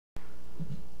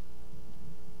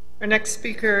Our next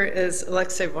speaker is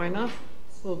Alexey Voinov.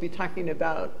 We'll be talking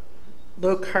about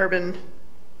low carbon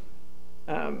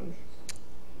and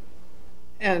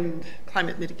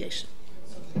climate mitigation.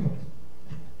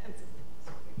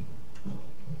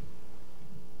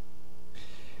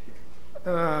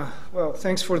 Well,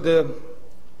 thanks for the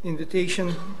invitation,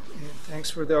 and thanks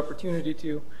for the opportunity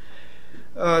to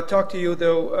talk to you,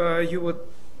 though you would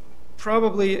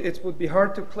probably, it would be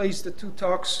hard to place the two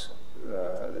talks,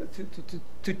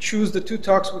 to choose the two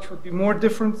talks which would be more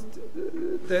different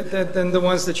than the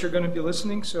ones that you're going to be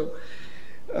listening. So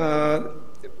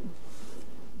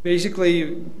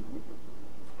basically,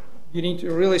 you need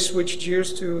to really switch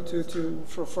gears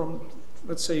from,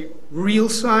 let's say, real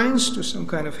science to some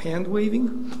kind of hand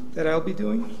waving that I'll be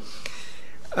doing.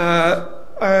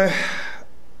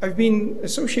 I've been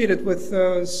associated with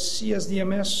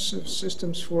CSDMS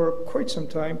systems for quite some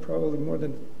time, probably more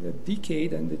than a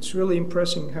decade, and it's really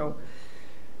impressive how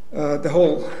the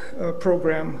whole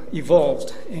program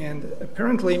evolved. And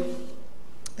apparently,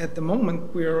 at the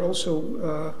moment, we are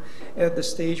also at the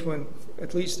stage when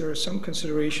at least there is some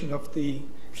consideration of the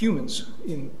humans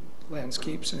in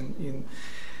landscapes and in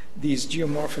these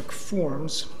geomorphic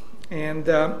forms. And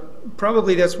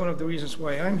probably that's one of the reasons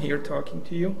why I'm here talking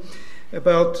to you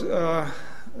about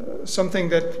something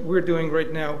that we're doing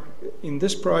right now in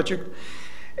this project.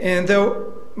 And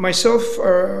though myself,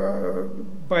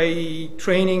 by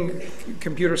training,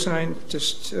 computer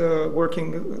scientist,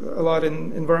 working a lot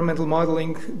in environmental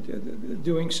modeling,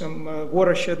 doing some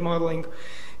watershed modeling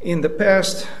in the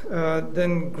past,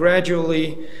 then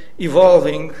gradually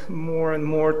evolving more and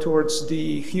more towards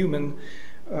the human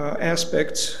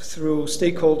aspects through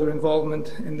stakeholder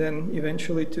involvement, and then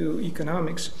eventually to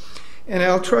economics. And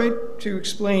I'll try to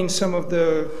explain some of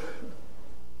the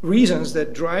reasons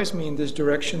that drives me in this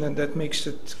direction and that makes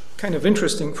it kind of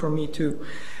interesting for me to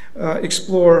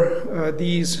explore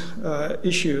these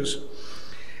issues.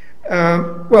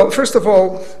 Well, first of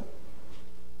all,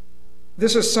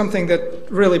 this is something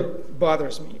that really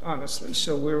bothers me, honestly.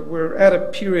 So we're at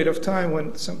a period of time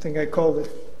when something I call the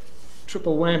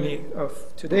triple whammy of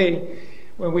today,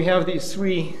 when we have these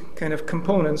three kind of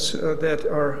components that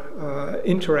are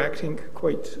interacting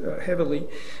quite heavily.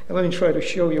 And let me try to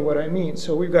show you what I mean.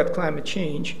 So we've got climate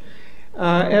change.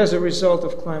 As a result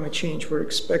of climate change, we're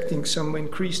expecting some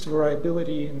increased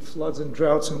variability in floods and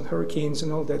droughts and hurricanes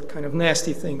and all that kind of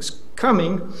nasty things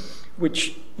coming,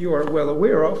 which you are well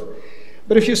aware of.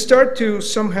 But if you start to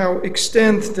somehow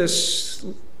extend this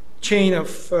chain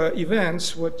of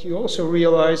events, what you also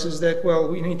realize is that, well,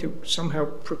 we need to somehow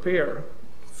prepare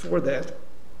for that,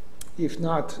 if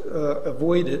not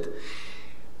avoid it,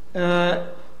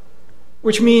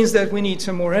 which means that we need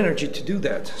some more energy to do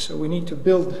that. So we need to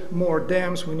build more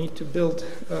dams, we need to build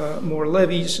more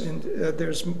levees, and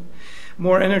there's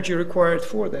more energy required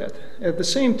for that. At the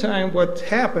same time, what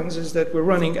happens is that we're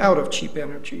running out of cheap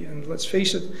energy, and let's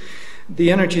face it,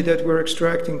 the energy that we're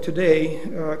extracting today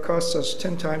costs us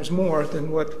 10 times more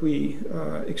than what we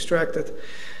extracted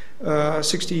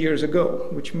 60 years ago,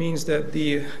 which means that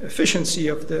the efficiency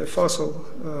of the fossil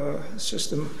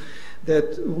system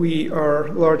that we are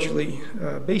largely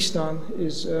based on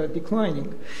is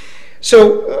declining.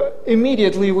 So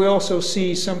immediately we also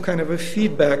see some kind of a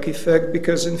feedback effect,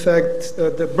 because in fact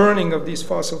the burning of these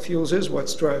fossil fuels is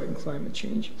what's driving climate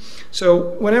change.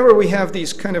 So whenever we have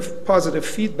these kind of positive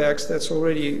feedbacks, that's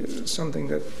already something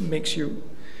that makes you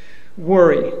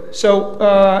worry. So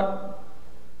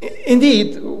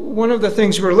indeed, one of the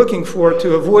things we're looking for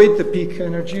to avoid the peak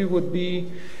energy would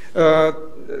be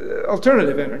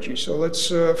alternative energy. So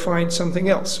let's find something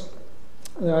else.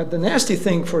 The nasty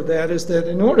thing for that is that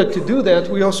in order to do that,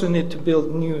 we also need to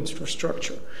build new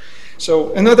infrastructure.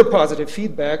 So another positive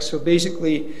feedback, so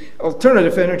basically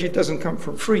alternative energy doesn't come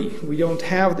for free. We don't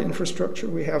have the infrastructure,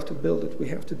 we have to build it, we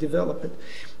have to develop it.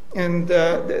 And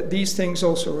these things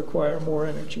also require more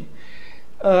energy.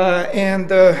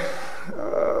 Other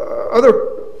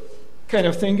kind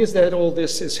of thing is that all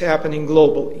this is happening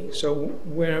globally. So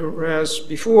whereas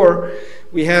before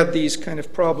we had these kind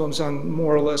of problems on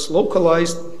more or less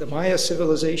localized, the Maya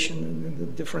civilization and the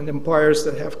different empires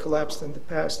that have collapsed in the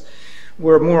past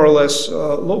were more or less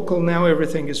local, now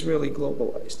everything is really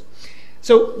globalized.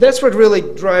 So that's what really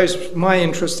drives my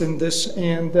interest in this,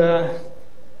 and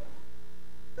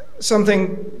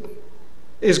something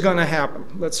is going to happen,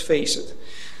 let's face it.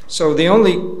 So the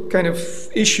only kind of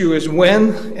issue is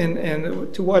when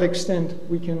and to what extent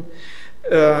we can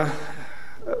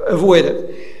avoid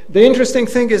it. The interesting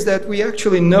thing is that we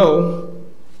actually know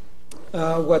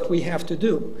what we have to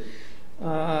do.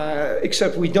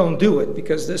 except we don't do it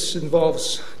because this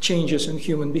involves changes in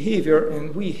human behavior,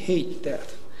 and we hate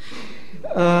that.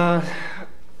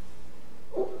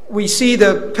 We see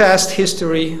the past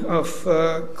history of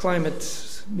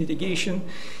climate mitigation,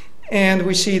 and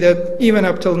we see that even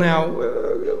up till now,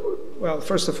 well,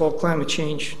 first of all, climate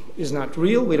change is not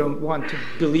real. We don't want to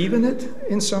believe in it,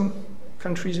 in some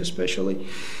countries especially.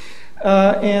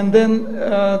 And then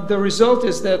the result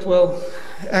is that, well,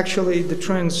 actually the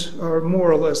trends are more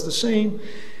or less the same.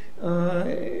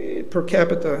 Per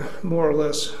capita, more or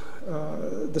less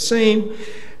the same.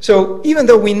 So even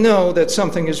though we know that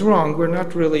something is wrong, we're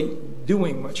not really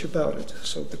doing much about it.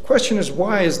 So the question is,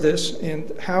 why is this,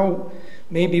 and how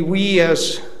maybe we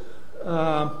as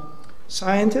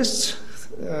scientists,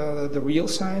 the real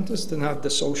scientists, and not the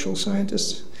social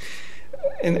scientists,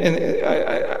 and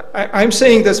I'm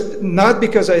saying this not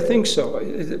because I think so,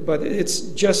 but it's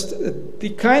just the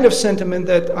kind of sentiment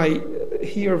that I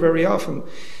hear very often,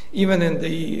 even in the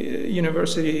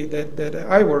university that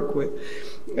I work with,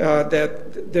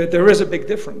 that there is a big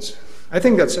difference. I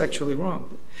think that's actually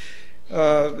wrong.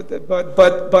 But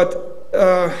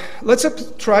let's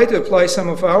try to apply some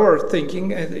of our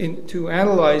thinking to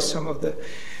analyze some of the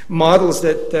models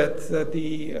that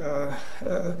the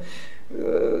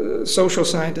social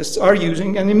scientists are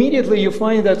using, and immediately you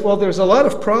find that, well, there's a lot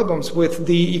of problems with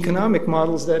the economic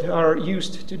models that are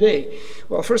used today.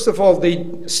 Well, first of all, they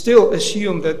still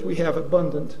assume that we have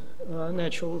abundant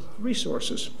natural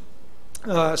resources.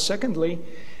 Secondly,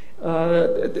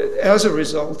 as a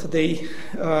result, they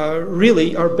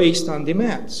really are based on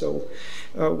demand. So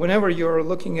whenever you're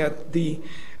looking at the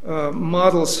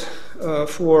models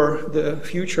for the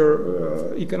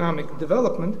future economic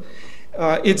development,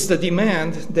 it's the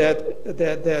demand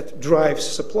that drives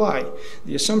supply.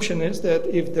 The assumption is that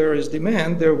if there is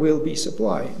demand, there will be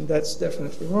supply, and that's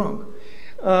definitely wrong.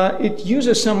 It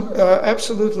uses some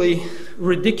absolutely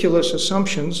ridiculous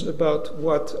assumptions about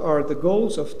what are the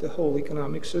goals of the whole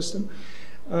economic system.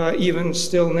 Even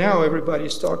still now,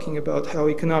 everybody's talking about how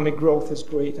economic growth is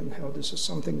great and how this is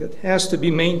something that has to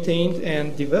be maintained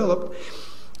and developed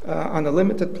on a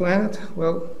limited planet.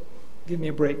 Well, give me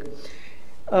a break.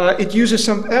 It uses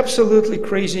some absolutely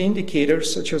crazy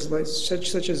indicators, such as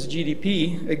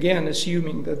GDP, again,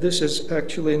 assuming that this is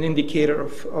actually an indicator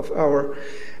of our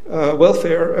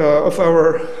welfare, of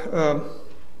our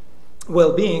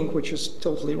well-being, which is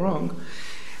totally wrong.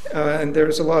 And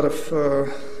there's a lot of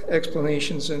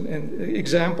explanations and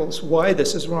examples why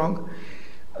this is wrong.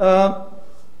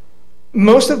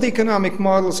 Most of the economic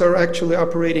models are actually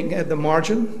operating at the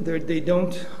margin. They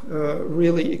don't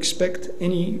really expect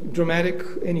any dramatic,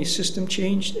 any system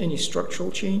change, any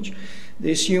structural change.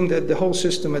 They assume that the whole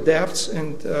system adapts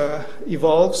and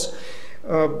evolves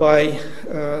by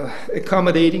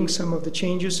accommodating some of the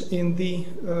changes in the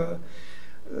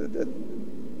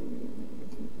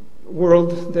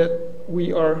world that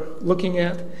we are looking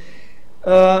at.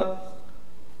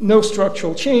 No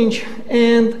structural change,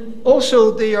 and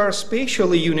also they are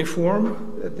spatially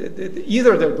uniform.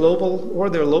 Either they're global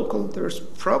or they're local. There's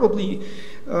probably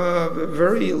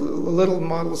very little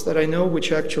models that I know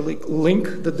which actually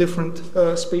link the different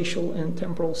spatial and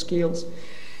temporal scales.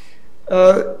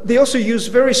 They also use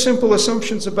very simple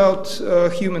assumptions about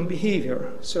human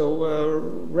behavior. So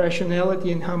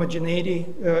rationality and homogeneity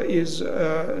is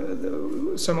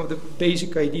some of the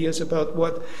basic ideas about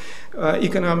what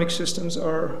economic systems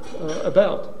are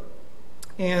about.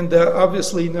 And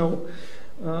obviously no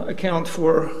account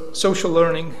for social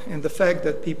learning and the fact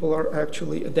that people are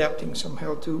actually adapting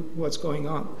somehow to what's going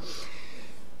on.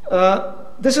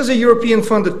 This is a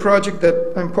European-funded project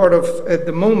that I'm part of at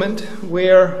the moment,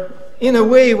 where in a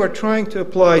way we're trying to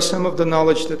apply some of the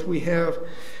knowledge that we have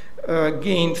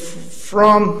gained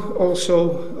from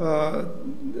also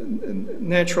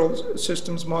natural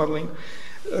systems modeling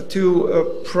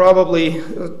to probably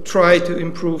try to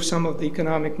improve some of the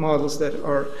economic models that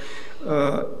are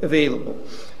available.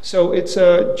 So it's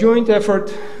a joint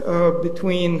effort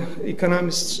between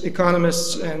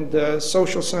economists and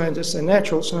social scientists and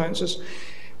natural sciences,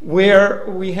 where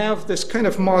we have this kind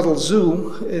of model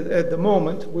zoo at the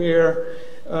moment, where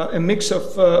a mix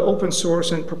of open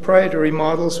source and proprietary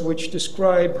models which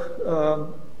describe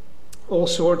all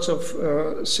sorts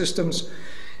of systems,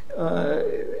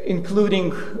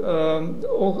 including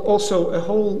also a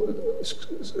whole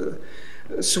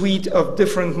suite of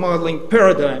different modeling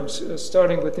paradigms,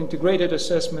 starting with integrated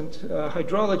assessment,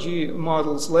 hydrology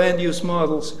models, land use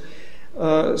models,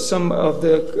 some of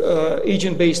the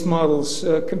agent-based models,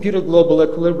 computed global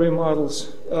equilibrium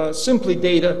models, simply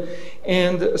data,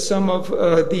 and some of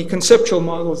the conceptual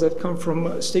models that come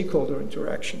from stakeholder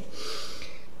interaction.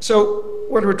 So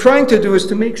what we're trying to do is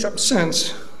to make some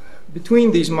sense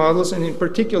between these models, and in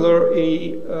particular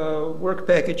a work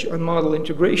package on model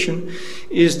integration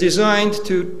is designed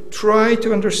to try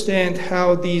to understand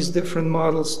how these different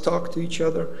models talk to each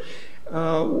other,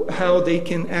 how they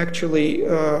can actually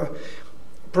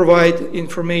provide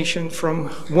information from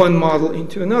one model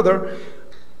into another.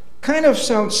 Kind of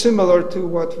sounds similar to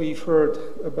what we've heard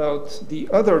about the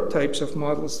other types of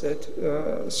models that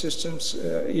systems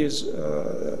is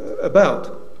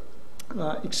about.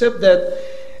 Except that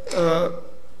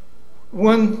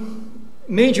one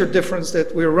major difference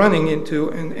that we're running into,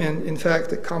 and in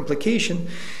fact a complication,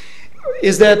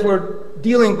 is that we're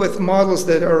dealing with models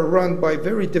that are run by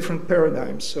very different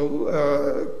paradigms.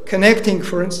 So connecting,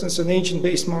 for instance, an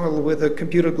agent-based model with a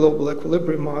computer global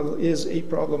equilibrium model is a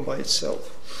problem by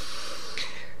itself.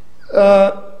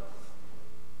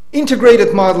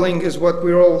 Integrated modeling is what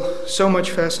we're all so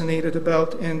much fascinated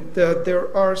about, and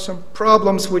there are some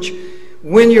problems which,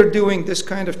 when you're doing this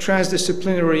kind of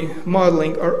transdisciplinary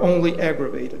modeling, are only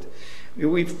aggravated.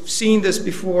 We've seen this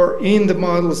before in the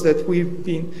models that we've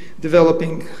been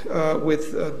developing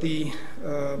with the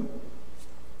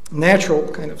natural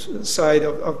kind of side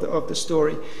of the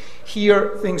story.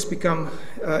 Here, things become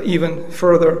even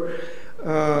further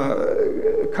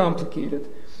complicated.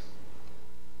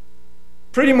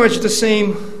 Pretty much the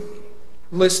same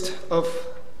list of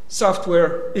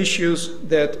software issues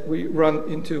that we run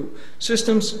into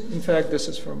systems. In fact, this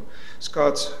is from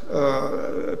Scott's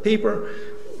paper,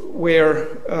 where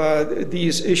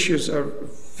these issues are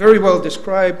very well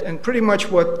described, and pretty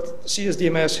much what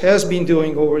CSDMS has been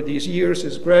doing over these years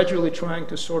is gradually trying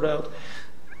to sort out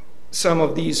some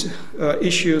of these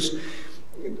issues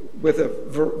with a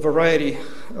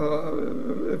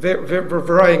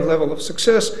varying level of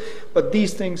success, but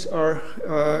these things are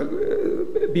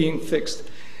being fixed.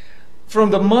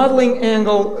 From the modeling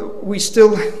angle, we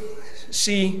still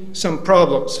see some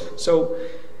problems. So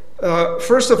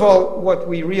first of all, what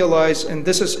we realize, and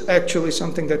this is actually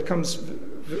something that comes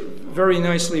very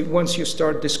nicely once you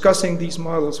start discussing these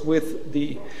models with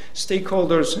the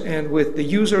stakeholders and with the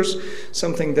users,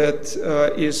 something that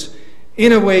is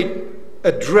in a way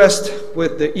addressed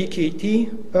with the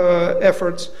EKT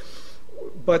efforts,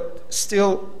 but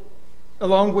still a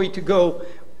long way to go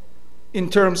in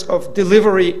terms of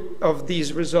delivery of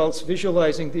these results,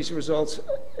 visualizing these results,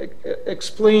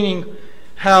 explaining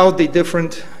how the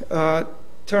different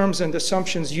terms and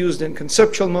assumptions used in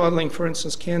conceptual modeling, for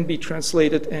instance, can be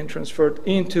translated and transferred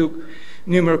into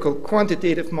numerical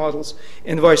quantitative models,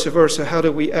 and vice versa. How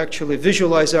do we actually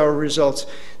visualize our results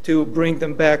to bring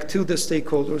them back to the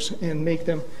stakeholders and make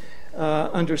them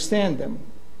understand them?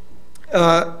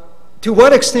 To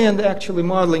what extent actually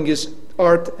modeling is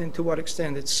art and to what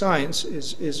extent it's science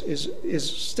is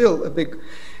still a big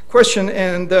question,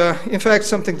 and in fact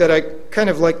something that I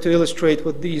kind of like to illustrate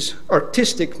with these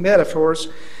artistic metaphors.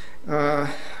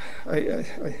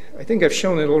 I think I've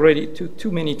shown it already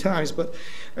too many times, but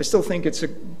I still think it's a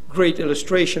great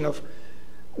illustration of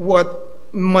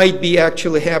what might be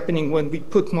actually happening when we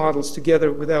put models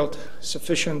together without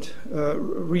sufficient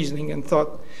reasoning and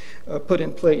thought put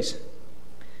in place.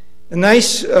 A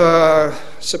nice,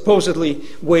 supposedly,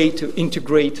 way to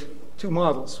integrate two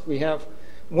models. We have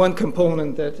one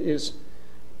component that is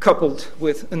coupled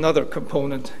with another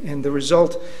component, and the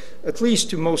result, at least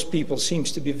to most people,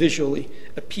 seems to be visually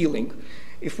appealing.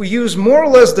 If we use more or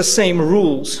less the same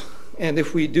rules, and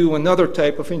if we do another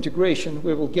type of integration,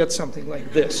 we will get something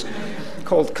like this,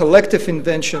 called collective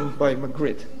invention by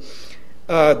Magritte.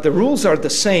 The rules are the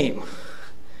same,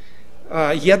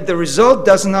 yet the result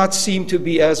does not seem to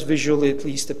be as visually, at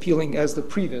least, appealing as the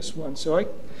previous one. So I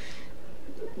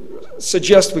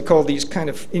suggest we call these kind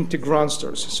of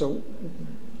integransters. So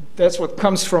that's what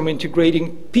comes from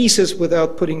integrating pieces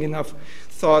without putting enough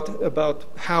thought about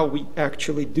how we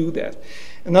actually do that.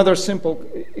 Another simple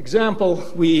example,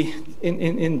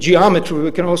 in geometry,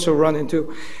 we can also run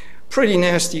into pretty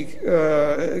nasty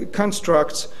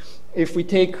constructs. If we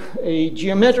take a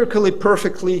geometrically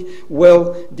perfectly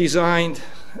well-designed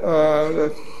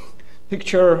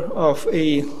picture of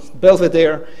a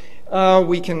Belvedere,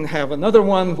 we can have another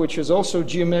one which is also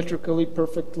geometrically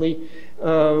perfectly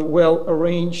well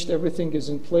arranged. Everything is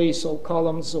in place, all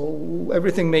columns,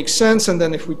 everything makes sense. And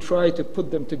then if we try to put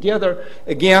them together,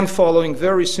 again following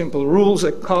very simple rules,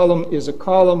 a column is a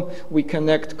column, we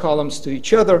connect columns to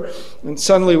each other, and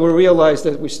suddenly we realize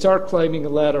that we start climbing a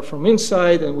ladder from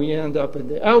inside and we end up in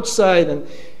the outside, and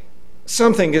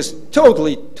something is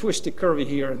totally twisty-curvy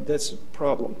here, and that's a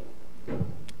problem.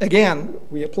 Again,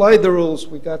 we applied the rules,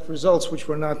 we got results which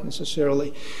were not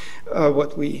necessarily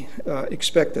what we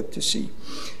expected to see.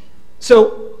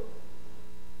 So,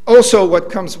 also what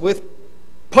comes with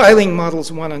piling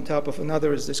models one on top of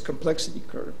another as this complexity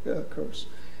curves.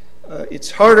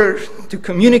 It's harder to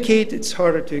communicate, it's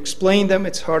harder to explain them,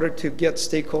 it's harder to get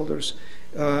stakeholders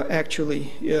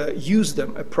actually use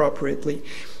them appropriately.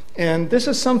 And this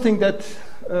is something that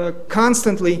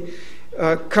constantly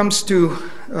comes to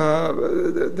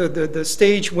the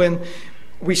stage when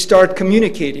we start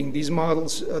communicating these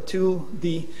models to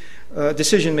the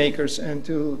decision makers and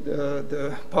to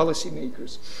the policy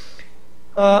makers.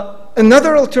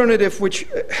 Another alternative which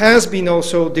has been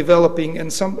also developing,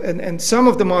 and some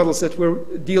of the models that we're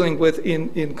dealing with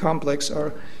in Complex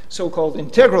are so-called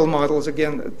integral models.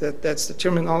 Again, that's the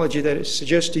terminology that is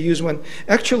suggested to use when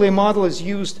actually a model is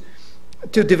used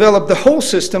to develop the whole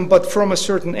system, but from a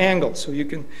certain angle. So you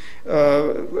can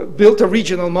build a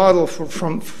regional model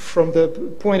from the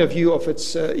point of view of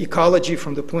its ecology,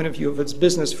 from the point of view of its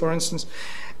business, for instance.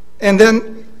 And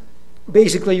then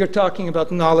basically you're talking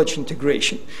about knowledge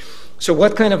integration. So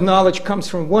what kind of knowledge comes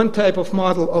from one type of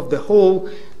model of the whole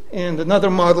and another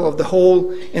model of the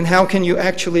whole, and how can you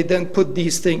actually then put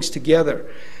these things together?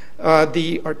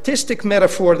 The artistic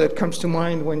metaphor that comes to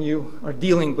mind when you are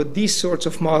dealing with these sorts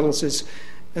of models is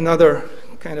another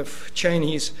kind of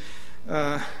Chinese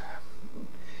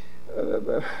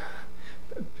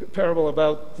parable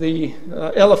about the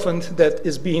elephant that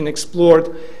is being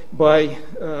explored by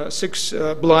 6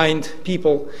 blind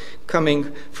people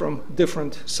coming from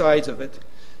different sides of it.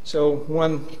 So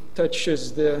one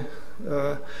touches the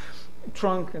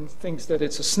trunk and thinks that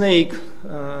it's a snake.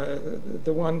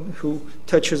 The one who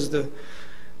touches the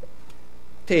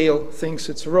tail thinks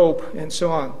it's a rope, and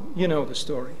so on. You know the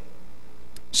story.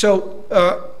 So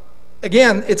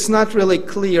again, it's not really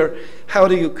clear how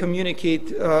do you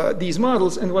communicate these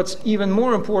models, and what's even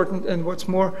more important and what's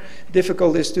more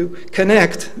difficult is to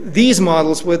connect these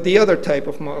models with the other type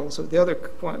of models, or the other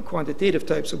quantitative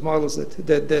types of models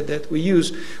that we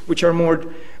use, which are more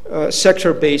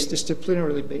sector-based,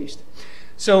 disciplinarily based.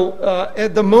 So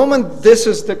at the moment, this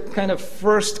is the kind of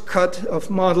first cut of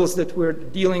models that we're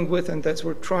dealing with and that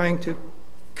we're trying to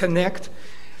connect.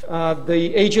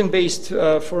 The agent-based,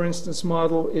 for instance,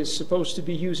 model is supposed to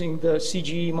be using the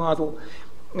CGE model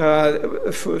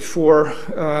for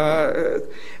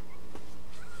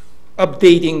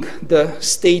updating the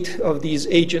state of these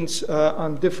agents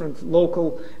on different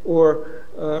local or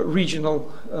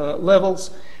regional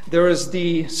levels. There is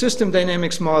the system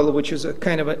dynamics model, which is a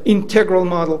kind of an integral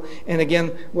model. And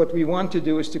again, what we want to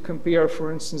do is to compare,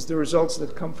 for instance, the results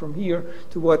that come from here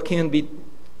to what can be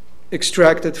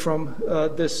extracted from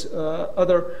this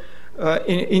other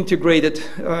integrated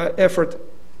effort.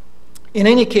 In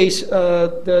any case,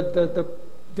 the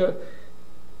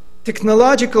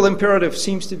technological imperative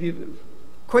seems to be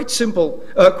quite simple,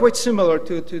 quite similar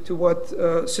to what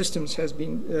systems has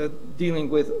been dealing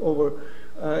with over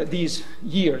these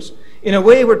years. In a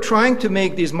way, we're trying to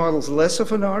make these models less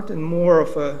of an art and more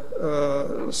of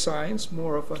a science,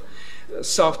 more of a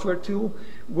software tool,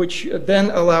 which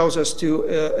then allows us to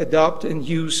adopt and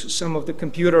use some of the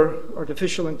computer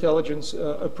artificial intelligence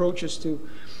approaches to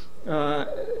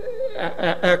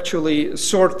actually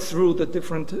sort through the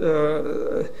different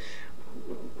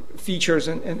features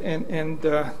and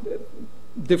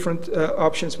different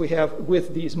options we have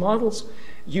with these models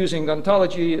using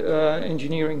ontology,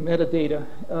 engineering, metadata.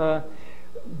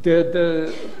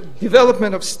 The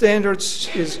development of standards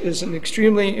is an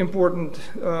extremely important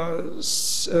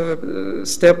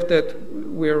step that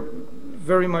we're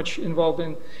very much involved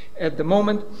in at the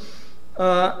moment.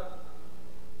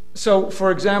 So,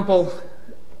 for example,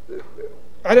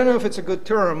 I don't know if it's a good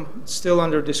term, it's still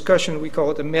under discussion, we call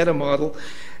it a meta model.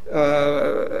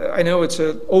 I know it's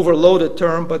an overloaded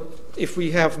term, but if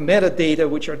we have metadata,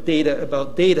 which are data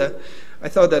about data, I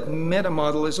thought that meta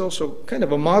model is also kind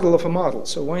of a model of a model,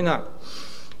 so why not?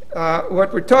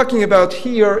 What we're talking about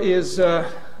here is a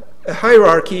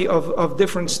hierarchy of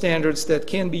different standards that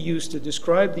can be used to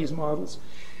describe these models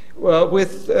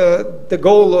with the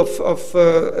goal of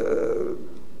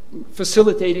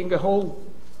facilitating a whole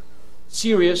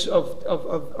series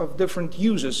of different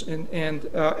uses and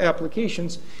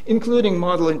applications, including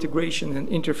model integration and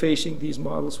interfacing these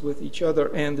models with each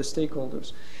other and the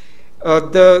stakeholders.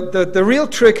 The real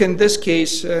trick in this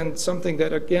case, and something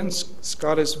that again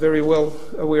Scott is very well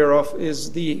aware of,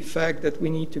 is the fact that we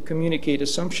need to communicate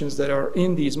assumptions that are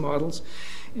in these models,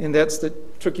 and that's the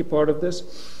tricky part of this.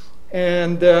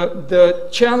 And the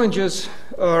challenges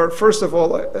are, first of all,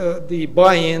 the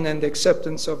buy-in and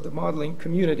acceptance of the modeling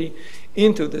community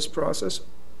into this process,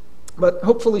 but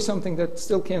hopefully something that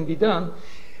still can be done.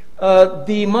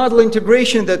 The model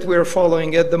integration that we're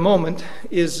following at the moment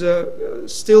is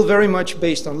still very much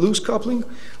based on loose coupling.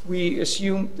 We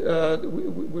assume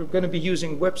we're going to be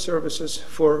using web services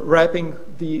for wrapping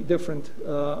the different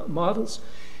models.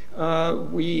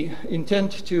 We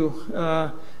intend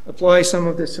to apply some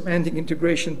of the semantic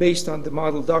integration based on the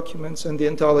model documents and the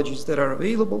ontologies that are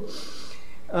available.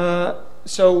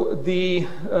 So the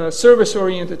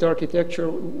service-oriented architecture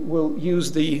will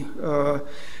use the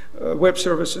web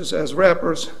services as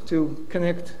wrappers to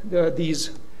connect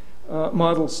these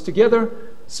models together.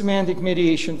 Semantic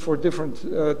mediation for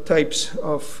different types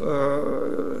of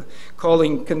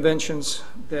calling conventions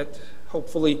that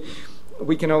hopefully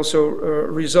we can also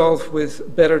resolve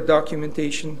with better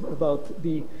documentation about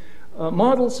the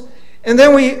models. And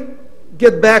then we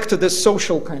get back to this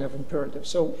social kind of imperative.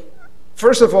 So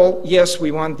first of all, yes,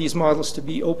 we want these models to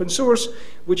be open source,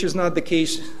 which is not the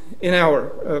case in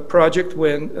our project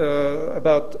when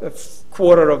about a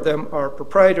quarter of them are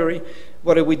proprietary.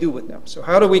 What do we do with them? So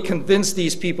how do we convince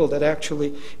these people that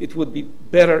actually it would be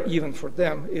better even for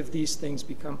them if these things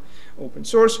become open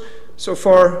source? So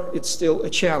far, it's still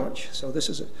a challenge. So this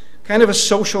is a kind of a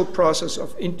social process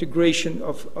of integration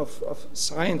of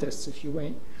scientists, if you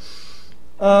may.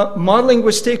 Modeling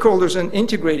with stakeholders and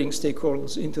integrating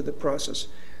stakeholders into the process.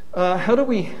 How do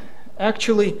we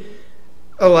actually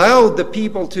allow the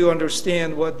people to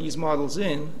understand what these models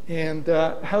in, and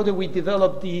how do we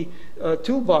develop the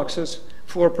toolboxes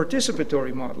for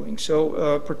participatory modeling?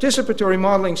 So participatory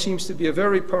modeling seems to be a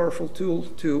very powerful tool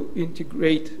to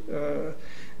integrate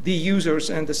the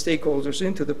users and the stakeholders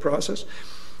into the process.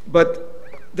 But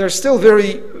there's still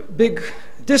very big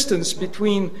distance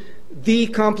between the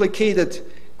complicated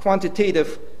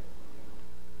quantitative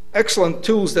excellent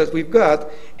tools that we've got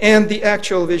and the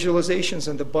actual visualizations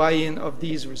and the buy-in of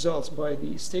these results by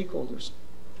the stakeholders.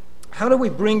 How do we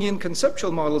bring in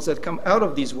conceptual models that come out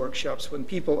of these workshops when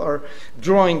people are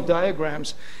drawing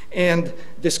diagrams and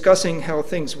discussing how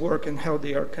things work and how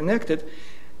they are connected?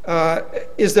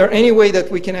 Is there any way that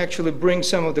we can actually bring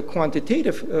some of the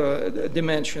quantitative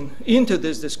dimension into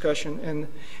this discussion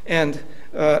and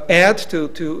add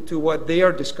to what they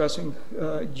are discussing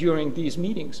during these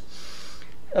meetings?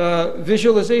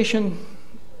 Visualization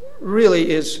really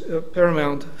is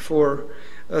paramount for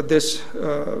this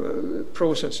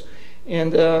process.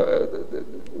 And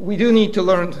we do need to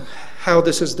learn how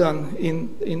this is done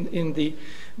in the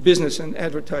business and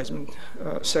advertisement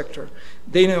sector.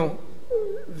 They know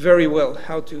very well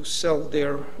how to sell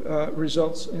their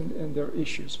results and their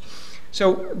issues.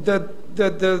 So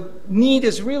the need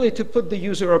is really to put the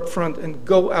user up front and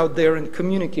go out there and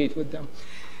communicate with them.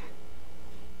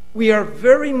 We are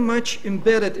very much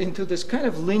embedded into this kind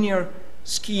of linear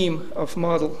scheme of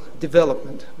model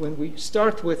development. When we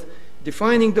start with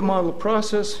defining the model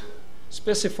process,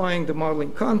 specifying the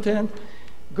modeling content,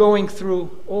 going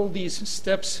through all these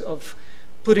steps of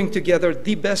putting together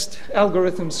the best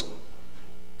algorithms,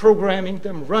 programming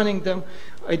them, running them,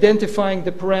 identifying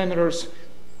the parameters,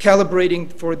 calibrating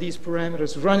for these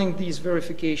parameters, running these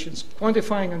verifications,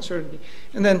 quantifying uncertainty,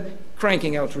 and then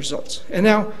cranking out results. And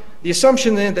now the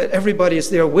assumption then that everybody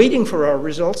is there waiting for our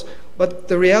results, but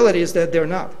the reality is that they're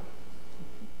not.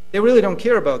 They really don't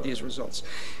care about these results.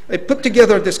 I put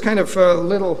together this kind of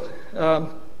little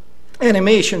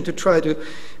animation to try to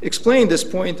explain this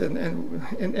point,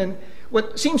 and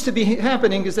what seems to be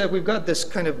happening is that we've got this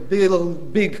kind of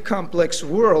big complex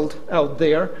world out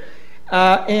there,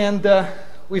 and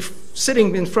we're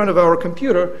sitting in front of our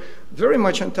computer very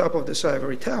much on top of this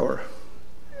ivory tower,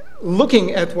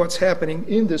 looking at what's happening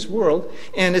in this world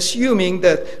and assuming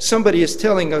that somebody is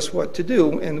telling us what to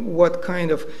do and what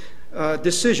kind of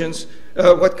decisions,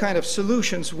 what kind of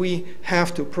solutions we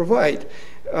have to provide.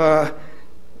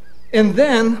 And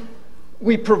then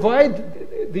we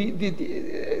provide,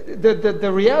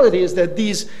 the reality is that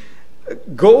these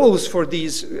goals for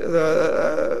these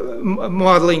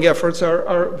modeling efforts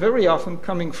are very often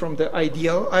coming from the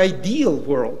ideal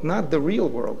world, not the real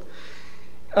world.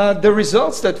 The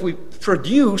results that we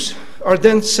produce are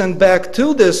then sent back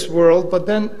to this world, but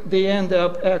then they end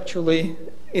up actually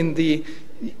in the,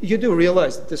 you do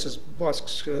realize that this is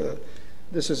Bosk's,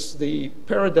 this is the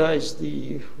paradise,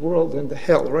 the world, and the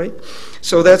hell, right?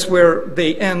 So that's where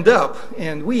they end up,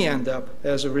 and we end up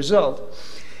as a result.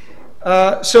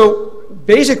 So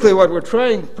basically what we're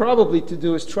trying probably to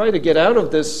do is try to get out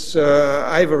of this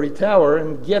ivory tower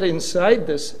and get inside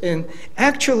this and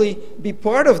actually be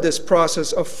part of this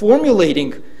process of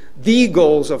formulating the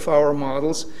goals of our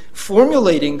models,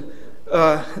 formulating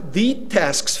the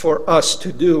tasks for us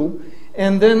to do,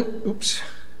 and then, oops,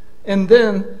 and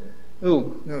then,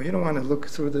 oh, no, you don't want to look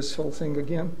through this whole thing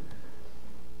again.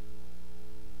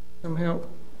 Somehow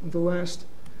the last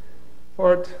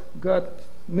part got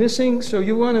missing. So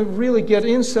you want to really get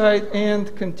inside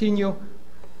and continue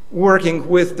working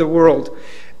with the world.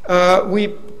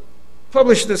 We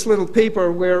published this little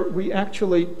paper where we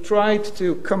actually tried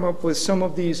to come up with some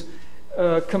of these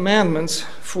commandments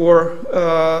for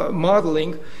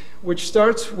modeling, which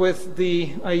starts with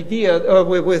the idea,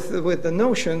 with the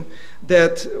notion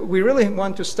that we really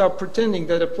want to stop pretending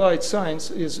that applied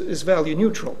science is value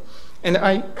neutral. And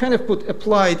I kind of put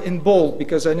applied in bold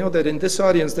because I know that in this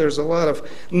audience there's a lot of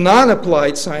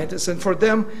non-applied scientists, and for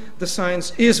them the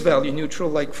science is value neutral.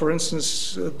 Like, for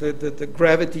instance, the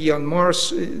gravity on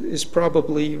Mars is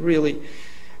probably really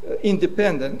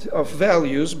independent of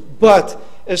values. But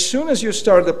as soon as you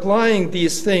start applying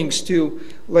these things to,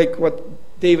 like what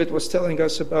David was telling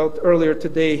us about earlier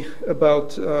today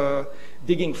about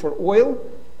digging for oil,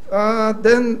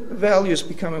 then values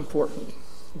become important.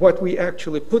 What we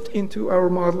actually put into our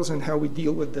models and how we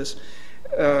deal with this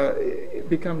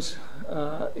becomes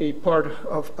a part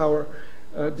of our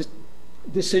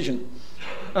decision.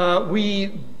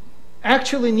 We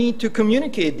actually need to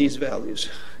communicate these values.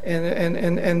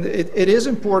 And it is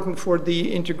important for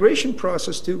the integration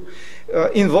process to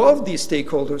involve these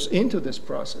stakeholders into this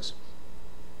process.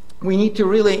 We need to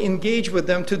really engage with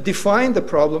them to define the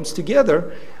problems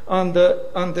together on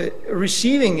the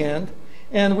receiving end.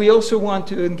 And we also want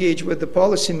to engage with the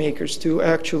policymakers to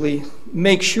actually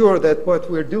make sure that what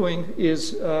we're doing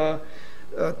is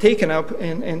taken up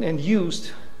and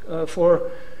used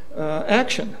for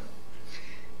action.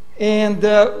 And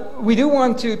we do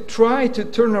want to try to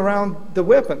turn around the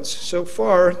weapons. So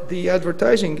far, the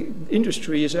advertising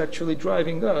industry is actually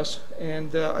driving us.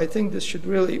 And I think this should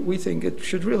really, we think it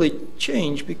should really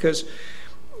change, because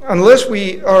unless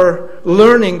we are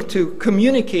learning to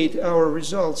communicate our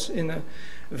results in a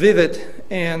vivid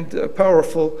and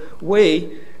powerful way,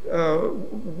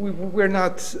 we're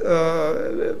not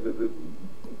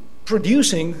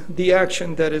producing the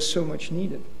action that is so much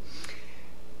needed.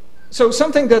 So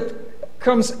something that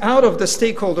comes out of the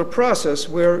stakeholder process,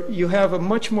 where you have a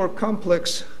much more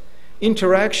complex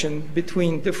interaction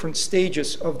between different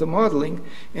stages of the modeling,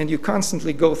 and you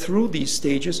constantly go through these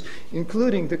stages,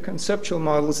 including the conceptual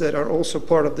models that are also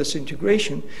part of this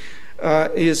integration,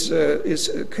 is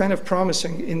kind of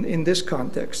promising in this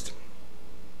context.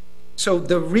 So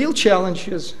the real challenge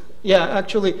is,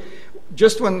 actually,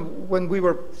 just when we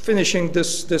were finishing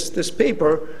this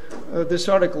paper, this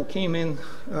article came in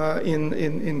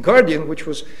Guardian, which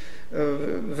was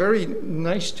very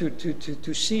nice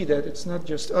to see that it's not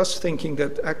just us thinking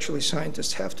that actually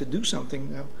scientists have to do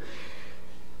something now.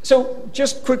 So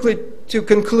just quickly to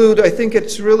conclude, I think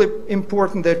it's really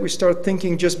important that we start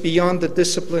thinking just beyond the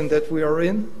discipline that we are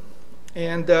in.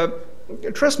 And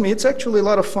trust me, it's actually a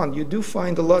lot of fun. You do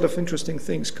find a lot of interesting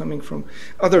things coming from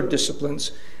other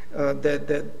disciplines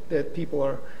that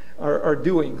people are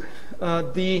doing.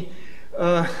 The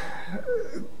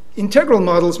integral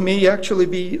models may actually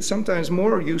be sometimes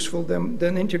more useful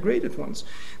than integrated ones.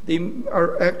 They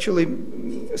are actually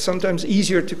sometimes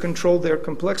easier to control their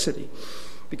complexity,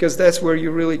 because that's where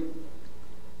you really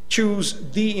choose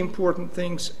the important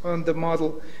things on the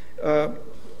model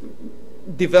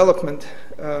development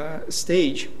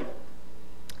stage.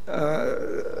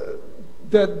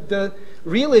 The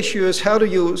real issue is, how do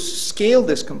you scale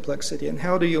this complexity, and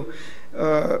how do you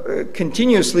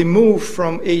continuously move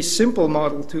from a simple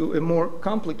model to a more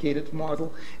complicated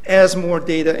model as more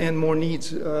data and more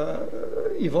needs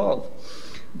evolve.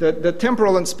 The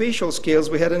temporal and spatial scales,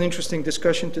 we had an interesting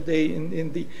discussion today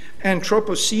in the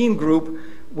Anthropocene group,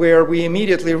 where we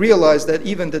immediately realized that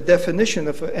even the definition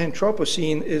of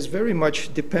Anthropocene is very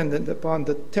much dependent upon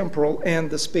the temporal and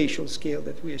the spatial scale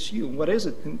that we assume. What is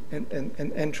it in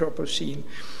Anthropocene?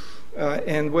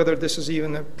 And whether this is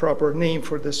even a proper name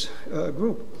for this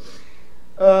group.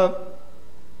 How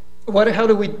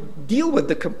do we deal with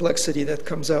the complexity that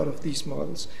comes out of these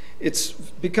models? It's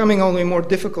becoming only more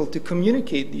difficult to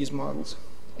communicate these models.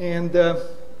 And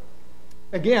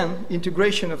again,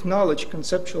 integration of knowledge,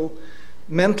 conceptual,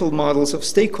 mental models of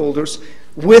stakeholders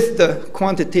with the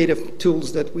quantitative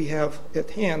tools that we have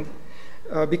at hand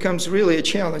becomes really a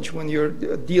challenge when you're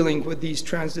dealing with these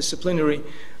transdisciplinary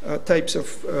types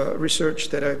of research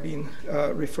that I've been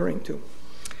referring to.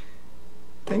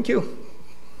 Thank you.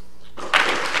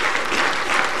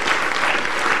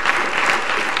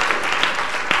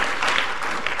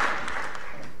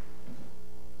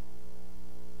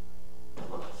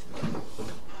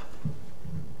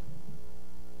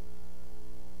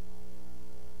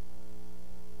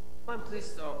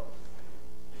 Please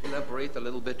elaborate a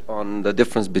little bit on the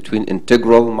difference between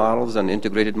integral models and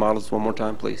integrated models one more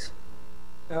time, please.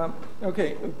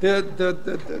 Okay.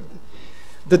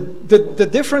 The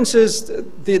difference is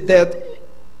that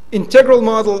integral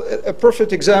model, a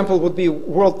perfect example would be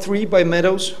World 3 by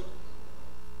Meadows.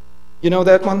 You know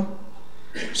that one?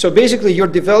 So basically, you're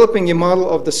developing a model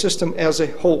of the system as a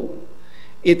whole.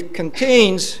 It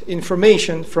contains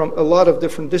information from a lot of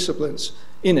different disciplines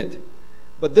in it.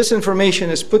 But this information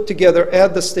is put together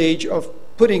at the stage of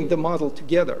putting the model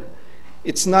together.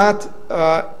 It's not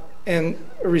a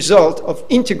result of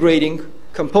integrating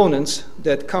components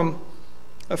that come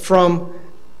from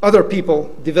other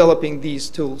people developing these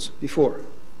tools before.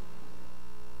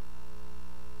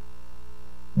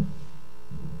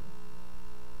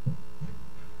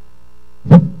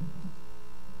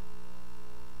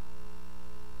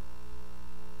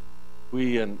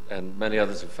 We and many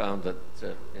others have found that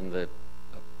in the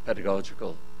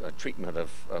pedagogical treatment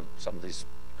of some of these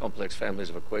complex families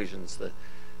of equations, the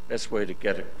best way to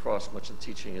get across much of the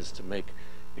teaching is to make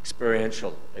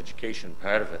experiential education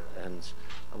part of it. And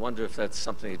I wonder if that's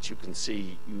something that you can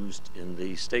see used in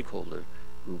the stakeholder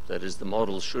group. That is, the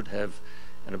models should have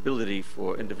an ability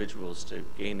for individuals to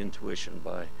gain intuition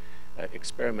by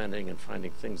experimenting and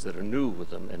finding things that are new with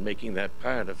them and making that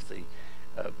part of the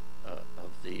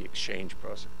exchange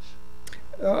process.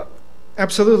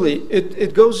 Absolutely.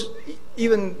 It goes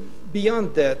even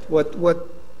beyond that. What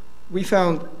we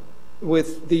found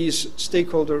with these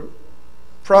stakeholder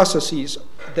processes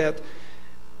that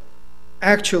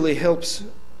actually helps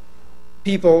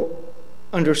people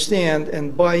understand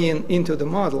and buy into the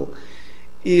model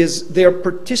is their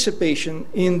participation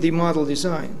in the model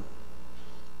design.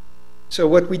 So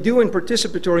what we do in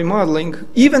participatory modeling,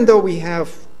 even though we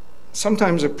have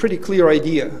sometimes a pretty clear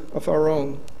idea of our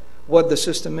own what the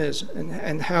system is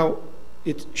and how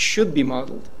it should be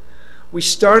modeled, we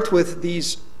start with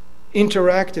these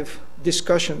interactive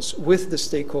discussions with the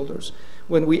stakeholders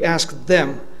when we ask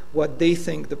them what they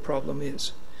think the problem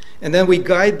is. And then we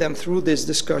guide them through this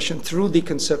discussion, through the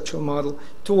conceptual model,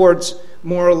 towards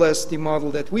more or less the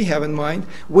model that we have in mind,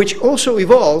 which also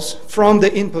evolves from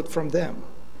the input from them.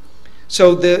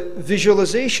 So the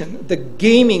visualization, the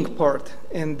gaming part,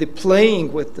 and the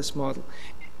playing with this model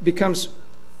becomes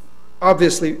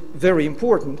obviously very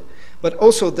important, but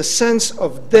also the sense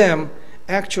of them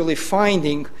actually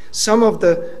finding some of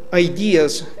the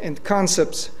ideas and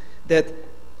concepts that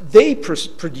they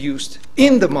produced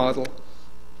in the model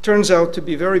turns out to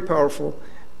be very powerful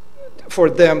for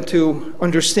them to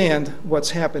understand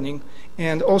what's happening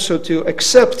and also to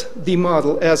accept the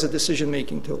model as a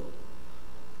decision-making tool.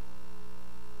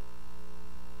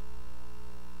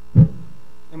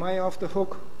 Am I off the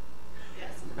hook?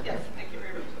 Yes, yes, thank you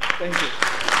very much. Thank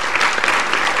you.